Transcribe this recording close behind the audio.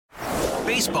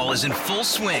Baseball is in full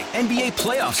swing. NBA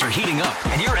playoffs are heating up,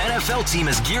 and your NFL team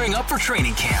is gearing up for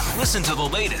training camp. Listen to the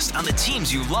latest on the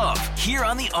teams you love here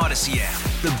on the Odyssey app.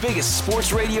 The biggest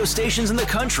sports radio stations in the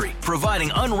country,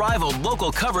 providing unrivaled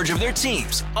local coverage of their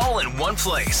teams, all in one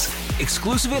place.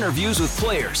 Exclusive interviews with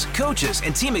players, coaches,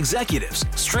 and team executives,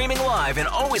 streaming live and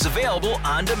always available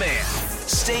on demand.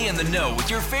 Stay in the know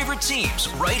with your favorite teams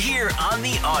right here on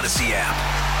the Odyssey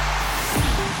app.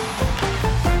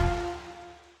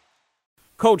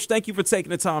 Coach, thank you for taking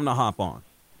the time to hop on.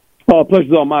 Oh,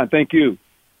 pleasure's all mine. Thank you.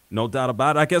 No doubt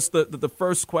about it. I guess the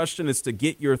first question is to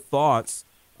get your thoughts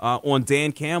on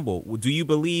Dan Campbell. Do you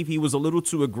believe he was a little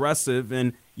too aggressive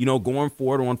and, going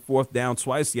for it on fourth down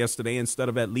twice yesterday instead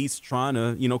of at least trying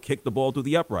to, kick the ball through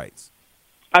the uprights?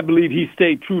 I believe he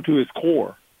stayed true to his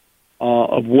core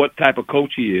of what type of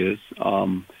coach he is.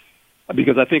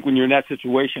 Because I think when you're in that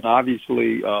situation,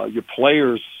 obviously your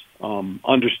players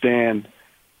understand,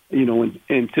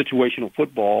 in situational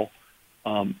football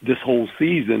this whole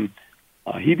season,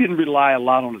 he didn't rely a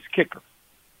lot on his kicker.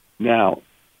 Now,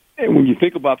 when you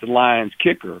think about the Lions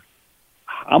kicker,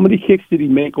 how many kicks did he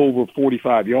make over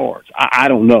 45 yards? I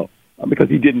don't know, because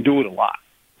he didn't do it a lot.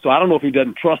 So I don't know if he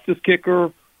doesn't trust his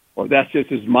kicker or that's just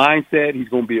his mindset. He's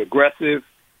going to be aggressive.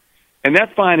 And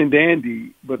that's fine and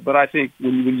dandy, but I think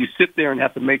when you sit there and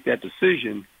have to make that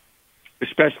decision,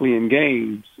 especially in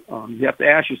games, you have to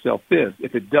ask yourself this: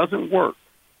 if it doesn't work,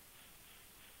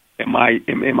 am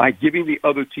I giving the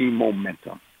other team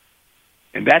momentum?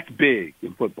 And that's big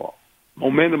in football.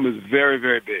 Momentum is very,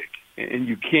 very big, and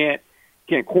you can't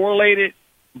correlate it,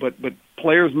 but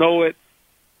players know it,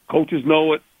 coaches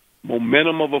know it.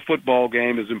 Momentum of a football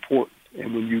game is important,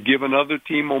 and when you give another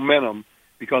team momentum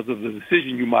because of the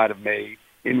decision you might have made,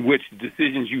 in which the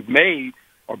decisions you've made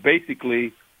are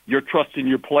basically you're trusting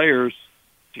your players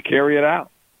to carry it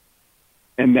out.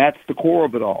 And that's the core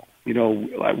of it all.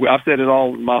 I've said it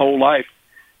all my whole life,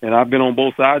 and I've been on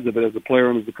both sides of it as a player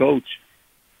and as a coach.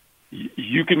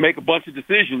 You can make a bunch of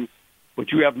decisions,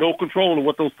 but you have no control of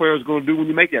what those players are going to do when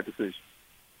you make that decision.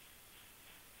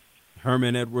 Herm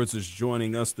Edwards is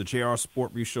joining us, the JR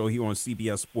Sport Brief Show here on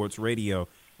CBS Sports Radio.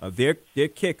 Their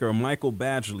kicker, Michael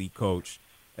Badgley, coach,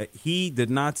 he did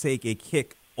not take a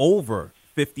kick over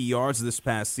 50 yards this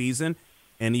past season,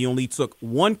 and he only took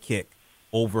one kick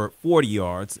over 40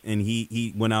 yards, and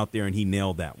he went out there and he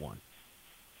nailed that one.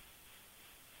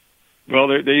 Well,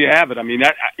 there you have it. I mean,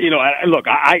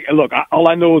 all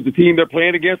I know is the team they're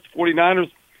playing against, the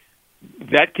 49ers,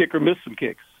 that kicker missed some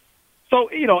kicks. So,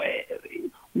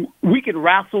 we can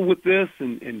wrestle with this,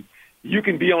 and you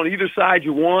can be on either side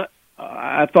you want.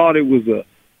 I thought it was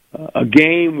a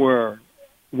game where,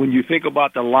 when you think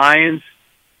about the Lions,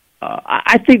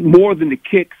 I think more than the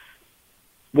kicks,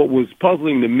 what was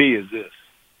puzzling to me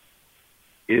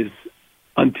is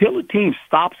until a team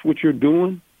stops what you're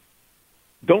doing,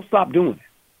 don't stop doing it.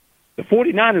 The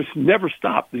 49ers never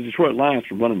stopped the Detroit Lions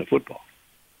from running the football.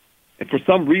 And for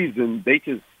some reason,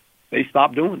 they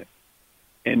stopped doing it.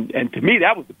 And to me,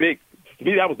 that was the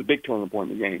big turning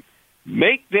point in the game.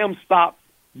 Make them stop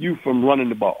you from running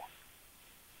the ball.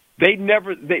 They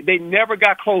never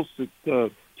got close to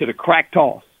the crack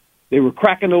toss. They were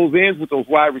cracking those ends with those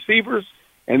wide receivers,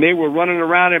 and they were running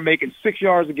around and making 6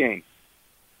 yards a game.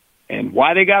 And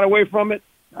why they got away from it,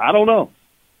 I don't know.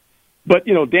 But,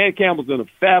 Dan Campbell's done a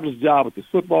fabulous job with this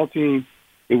football team.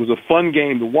 It was a fun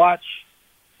game to watch.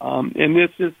 And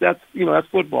that's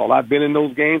football. I've been in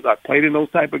those games. I've played in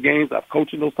those type of games. I've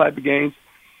coached in those type of games.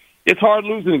 It's hard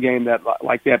losing a game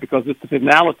like that because it's the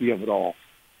finality of it all.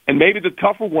 And maybe the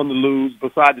tougher one to lose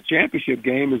beside the championship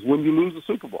game is when you lose the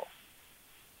Super Bowl.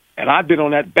 And I've been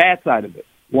on that bad side of it,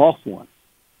 lost one.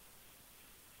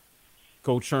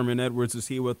 Coach Herm Edwards is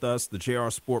here with us, the JR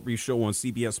Sport Brief Show on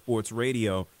CBS Sports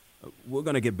Radio. We're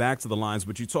going to get back to the Lions,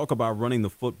 but you talk about running the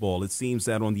football. It seems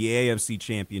that on the AFC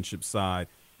Championship side,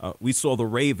 we saw the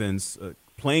Ravens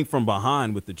playing from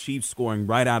behind with the Chiefs scoring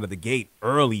right out of the gate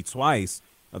early twice.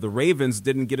 The Ravens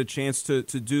didn't get a chance to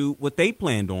do what they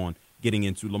planned on getting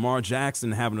into. Lamar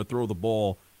Jackson having to throw the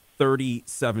ball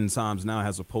 37 times now,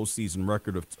 has a postseason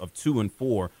record of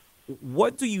 2-4.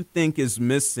 What do you think is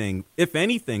missing, if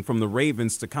anything, from the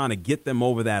Ravens to kind of get them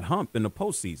over that hump in the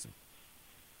postseason?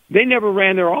 They never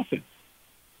ran their offense.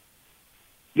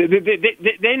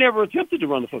 They never attempted to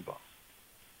run the football.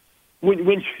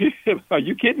 When are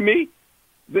you kidding me?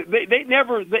 They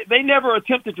never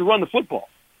attempted to run the football.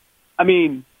 I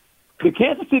mean, the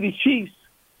Kansas City Chiefs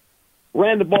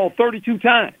ran the ball 32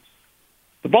 times.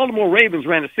 The Baltimore Ravens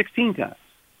ran it 16 times.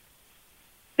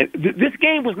 This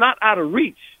game was not out of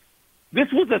reach. This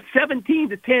was a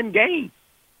 17-10 game.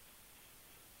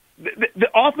 The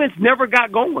offense never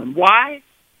got going. Why?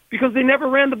 Because they never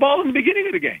ran the ball in the beginning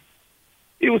of the game.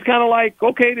 It was kind of like,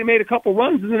 okay, they made a couple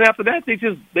runs, and then after that,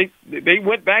 they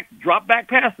went back, dropped back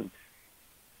passing.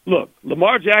 Look,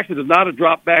 Lamar Jackson is not a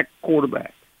drop-back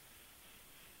quarterback.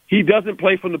 He doesn't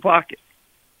play from the pocket.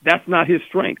 That's not his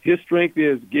strength. His strength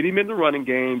is get him in the running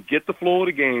game, get the flow of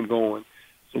the game going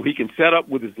so he can set up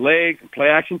with his legs and play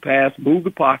action pass, move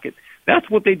the pocket. That's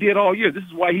what they did all year. This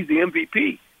is why he's the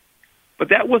MVP. But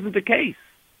that wasn't the case.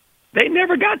 They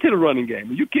never got to the running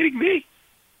game. Are you kidding me?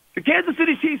 The Kansas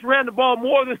City Chiefs ran the ball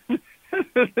more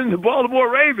than the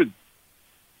Baltimore Ravens.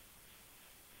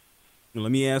 Let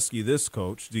me ask you this,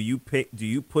 Coach. Do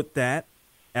you put that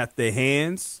at the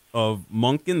hands of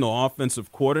Monken, the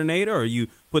offensive coordinator, or you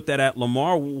put that at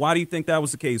Lamar? Why do you think that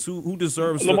was the case? Who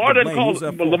deserves Lamar the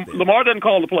blame? Lamar doesn't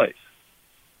call the plays.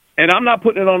 And I'm not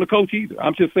putting it on the coach either.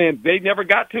 I'm just saying they never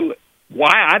got to it.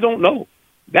 Why? I don't know.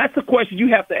 That's a question you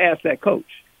have to ask that coach.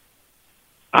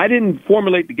 I didn't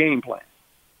formulate the game plan.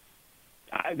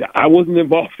 I wasn't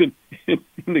involved in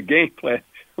the game plan.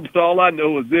 But all I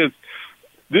know is this.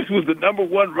 This was the number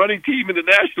one running team in the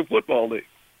National Football League,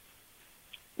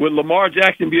 with Lamar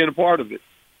Jackson being a part of it.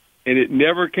 And it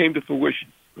never came to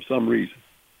fruition for some reason.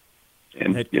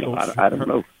 And, I don't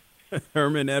know.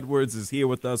 Herm Edwards is here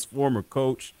with us, former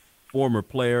coach, former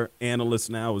player, analyst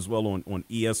now as well on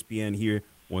ESPN here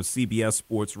on CBS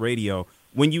Sports Radio.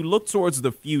 When you look towards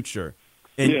the future,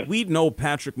 and we know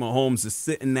Patrick Mahomes is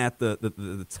sitting at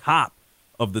the top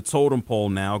of the totem pole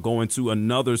now, going to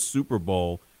another Super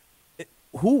Bowl,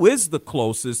 who is the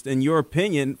closest, in your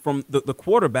opinion, from the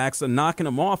quarterbacks are knocking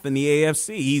him off in the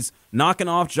AFC? He's knocking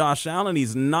off Josh Allen.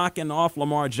 He's knocking off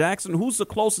Lamar Jackson. Who's the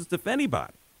closest, if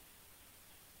anybody?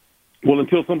 Well,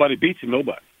 until somebody beats him,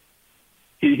 nobody.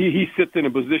 He sits in a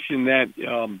position that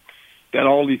that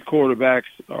all these quarterbacks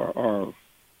are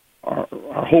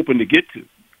hoping to get to.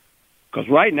 Because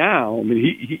right now, I mean,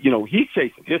 he's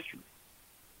chasing history.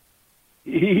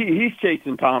 He's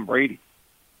chasing Tom Brady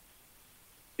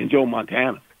and Joe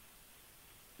Montana,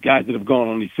 guys that have gone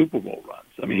on these Super Bowl runs.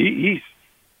 I mean,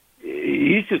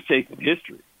 he's just chasing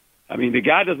history. I mean, the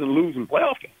guy doesn't lose in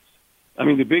playoff games. I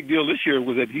mean, the big deal this year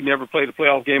was that he never played a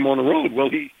playoff game on the road. Well,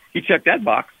 he checked that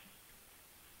box.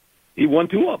 He won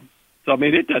 2 of them. So, I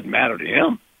mean, it doesn't matter to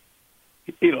him.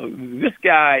 This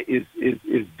guy is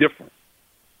different.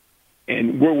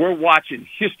 And we're watching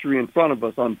history in front of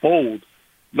us unfold,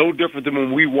 no different than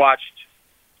when we watched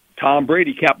Tom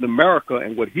Brady, Captain America,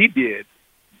 and what he did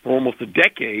for almost a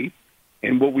decade.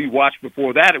 And what we watched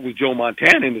before that, it was Joe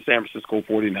Montana in the San Francisco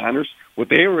 49ers, what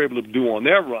they were able to do on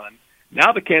their run.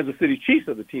 Now the Kansas City Chiefs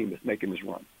are the team that's making this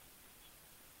run.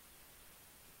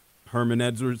 Herm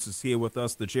Edwards is here with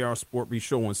us, the JR Sport Brief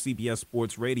Show on CBS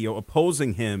Sports Radio.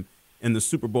 Opposing him in the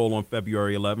Super Bowl on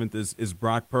February 11th is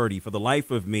Brock Purdy. For the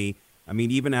life of me, I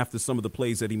mean, even after some of the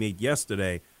plays that he made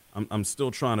yesterday, I'm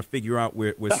still trying to figure out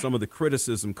where some of the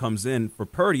criticism comes in for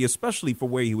Purdy, especially for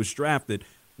where he was drafted.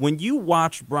 When you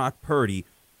watch Brock Purdy,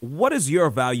 what is your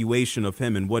evaluation of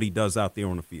him and what he does out there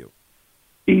on the field?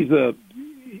 He's a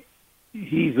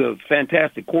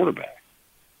fantastic quarterback.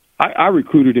 I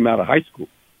recruited him out of high school.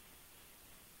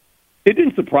 It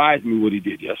didn't surprise me what he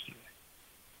did yesterday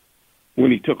when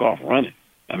he took off running.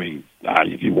 I mean,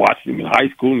 if you watched him in high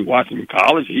school and you watched him in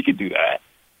college, he could do that.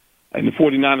 And the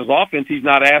 49ers offense, he's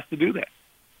not asked to do that.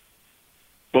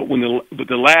 But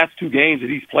the last 2 games that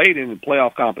he's played in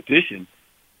playoff competition,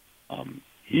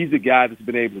 he's the guy that's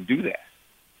been able to do that.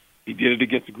 He did it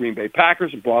against the Green Bay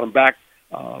Packers and brought them back,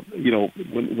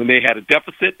 when they had a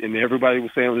deficit and everybody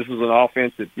was saying this is an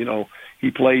offense that, he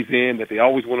plays in, that they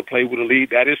always want to play with a lead.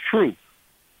 That is true.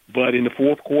 But in the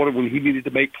fourth quarter, when he needed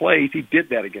to make plays, he did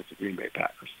that against the Green Bay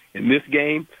Packers. In this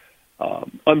game,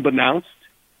 unbeknownst,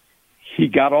 he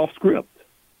got off script.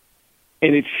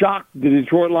 And it shocked the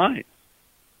Detroit Lions.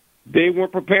 They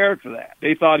weren't prepared for that.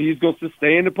 They thought he was going to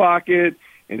stay in the pocket,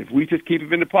 and if we just keep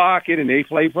him in the pocket and they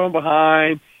play from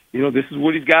behind, this is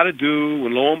what he's got to do.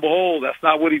 And lo and behold, that's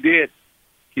not what he did.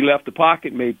 He left the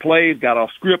pocket, made plays, got off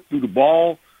script, threw the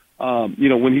ball,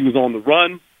 when he was on the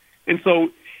run. And so,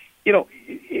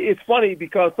 it's funny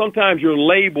because sometimes you're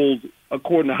labeled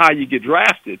according to how you get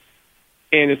drafted.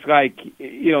 And it's like,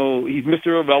 he's Mr.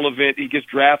 Irrelevant. He gets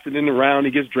drafted in the round.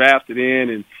 He gets drafted in.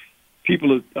 And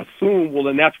people assume, well,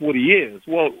 then that's what he is.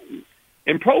 Well,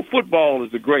 in pro football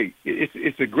it's a great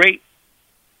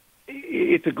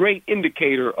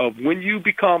indicator of when you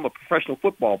become a professional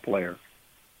football player,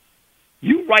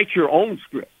 you write your own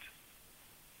script.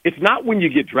 It's not when you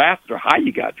get drafted or how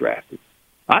you got drafted.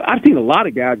 I've seen a lot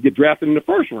of guys get drafted in the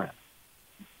first round,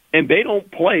 and they don't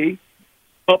play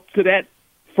up to that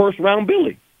first-round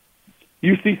billing.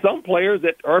 you see some players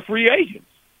that are free agents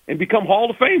and become Hall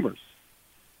of Famers.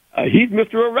 He's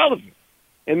Mr. Irrelevant.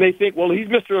 And they think, well, he's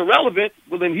Mr. Irrelevant.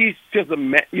 Well, then he's just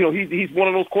he's one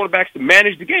of those quarterbacks to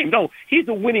manage the game. No, he's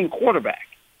a winning quarterback.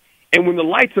 And when the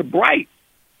lights are bright,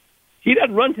 he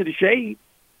doesn't run to the shade.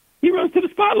 He runs to the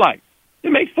spotlight. He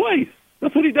makes plays.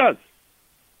 That's what he does.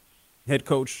 Head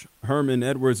coach Herm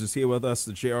Edwards is here with us,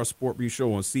 the JR Sport Brief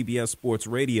Show on CBS Sports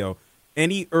Radio.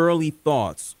 Any early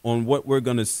thoughts on what we're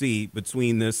going to see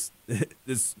between this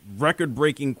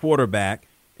record-breaking quarterback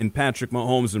and Patrick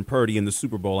Mahomes and Purdy in the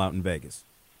Super Bowl out in Vegas?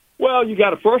 Well, you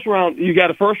got a first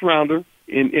rounder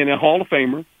in a Hall of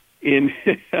Famer in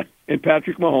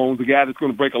Patrick Mahomes, the guy that's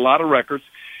going to break a lot of records,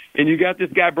 and you got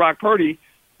this guy Brock Purdy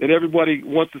that everybody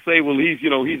wants to say, well, he's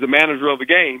the manager of the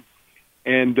game,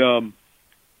 and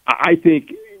I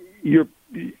think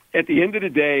at the end of the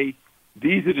day,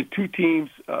 these are the two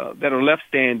teams that are left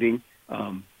standing,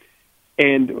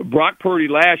 and Brock Purdy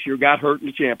last year got hurt in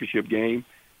the championship game,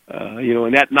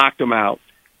 and that knocked him out.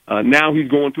 Now he's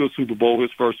going to a Super Bowl,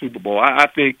 his first Super Bowl. I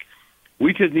think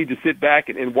we just need to sit back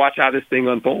and watch how this thing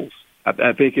unfolds.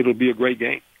 I think it'll be a great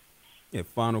game. Yeah,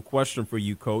 final question for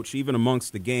you, Coach. Even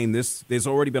amongst the game, there's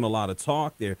already been a lot of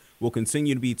talk. There will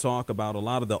continue to be talk about a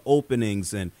lot of the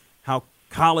openings and how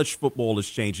college football is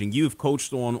changing. You've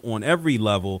coached on every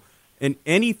level. And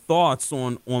any thoughts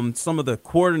on some of the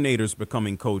coordinators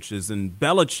becoming coaches and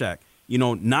Belichick,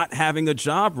 not having a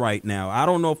job right now? I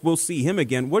don't know if we'll see him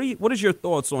again. What is your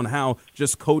thoughts on how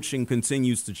just coaching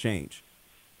continues to change?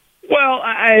 Well,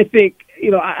 I think,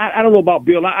 I don't know about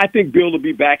Bill. I think Bill will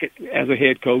be back as a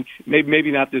head coach.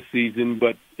 Maybe not this season,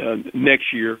 but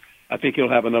next year. I think he'll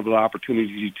have another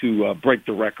opportunity to break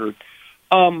the record.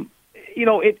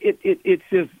 It's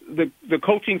just the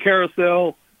coaching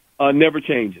carousel never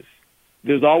changes.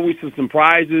 There's always some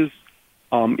surprises.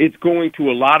 It's going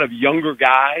to a lot of younger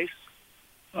guys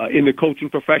in the coaching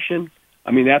profession.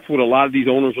 I mean, that's what a lot of these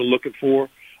owners are looking for.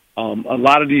 A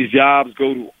lot of these jobs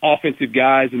go to offensive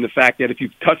guys, and the fact that if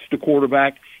you've touched the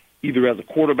quarterback, either as a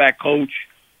quarterback coach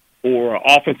or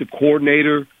offensive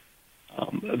coordinator,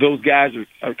 those guys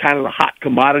are kind of a hot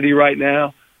commodity right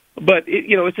now. But it's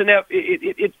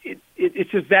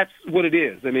just that's what it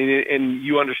is. I mean, and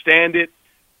you understand it.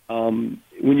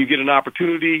 When you get an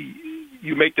opportunity,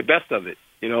 you make the best of it.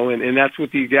 And that's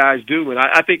what these guys do. And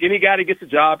I think any guy that gets a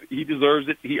job, he deserves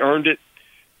it. He earned it.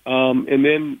 And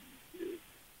then,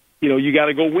 you got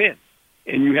to go win.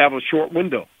 And you have a short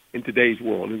window in today's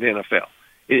world in the NFL.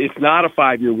 It's not a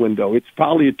 5-year window. It's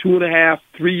probably a 2.5,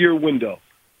 3-year window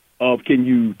of can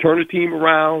you turn a team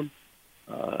around.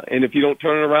 And if you don't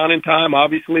turn it around in time,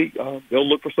 obviously, they'll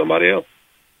look for somebody else.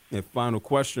 And final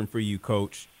question for you,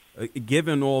 Coach.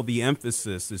 Given all the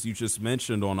emphasis, as you just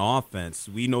mentioned, on offense,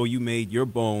 we know you made your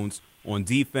bones on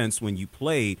defense when you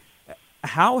played.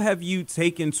 How have you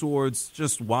taken towards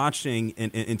just watching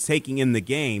and taking in the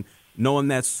game, knowing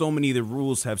that so many of the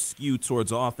rules have skewed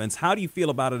towards offense? How do you feel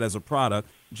about it as a product,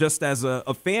 just as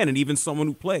a fan and even someone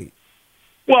who played?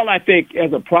 Well, I think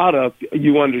as a product,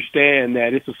 you understand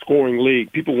that it's a scoring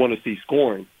league. People want to see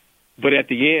scoring. But at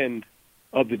the end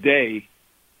of the day,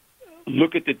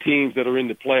 look at the teams that are in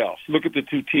the playoffs. Look at the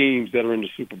two teams that are in the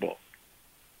Super Bowl.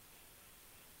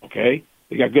 Okay?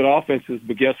 They got good offenses,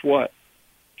 but guess what?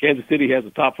 Kansas City has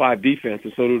a top 5 defense,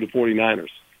 and so do the 49ers.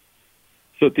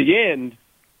 So at the end,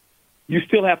 you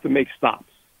still have to make stops,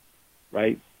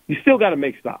 right? You still got to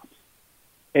make stops.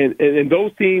 And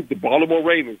those teams, the Baltimore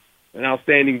Ravens, an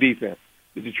outstanding defense.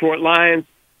 The Detroit Lions,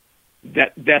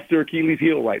 that's their Achilles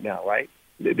heel right now, right?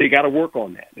 They got to work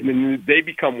on that. And then they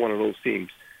become one of those teams.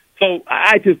 So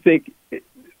I just think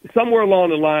somewhere along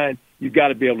the line, you've got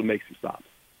to be able to make some stops.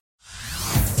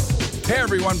 Hey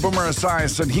everyone, Boomer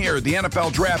Esiason here. The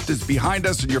NFL Draft is behind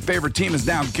us and your favorite team is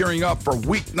now gearing up for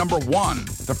week number 1.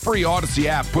 The free Odyssey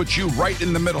app puts you right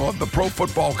in the middle of the pro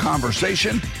football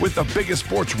conversation with the biggest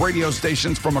sports radio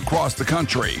stations from across the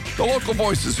country. The local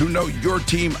voices who know your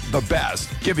team the best,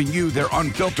 giving you their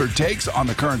unfiltered takes on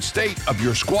the current state of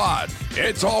your squad.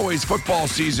 It's always football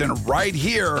season right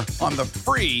here on the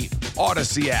free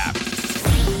Odyssey app.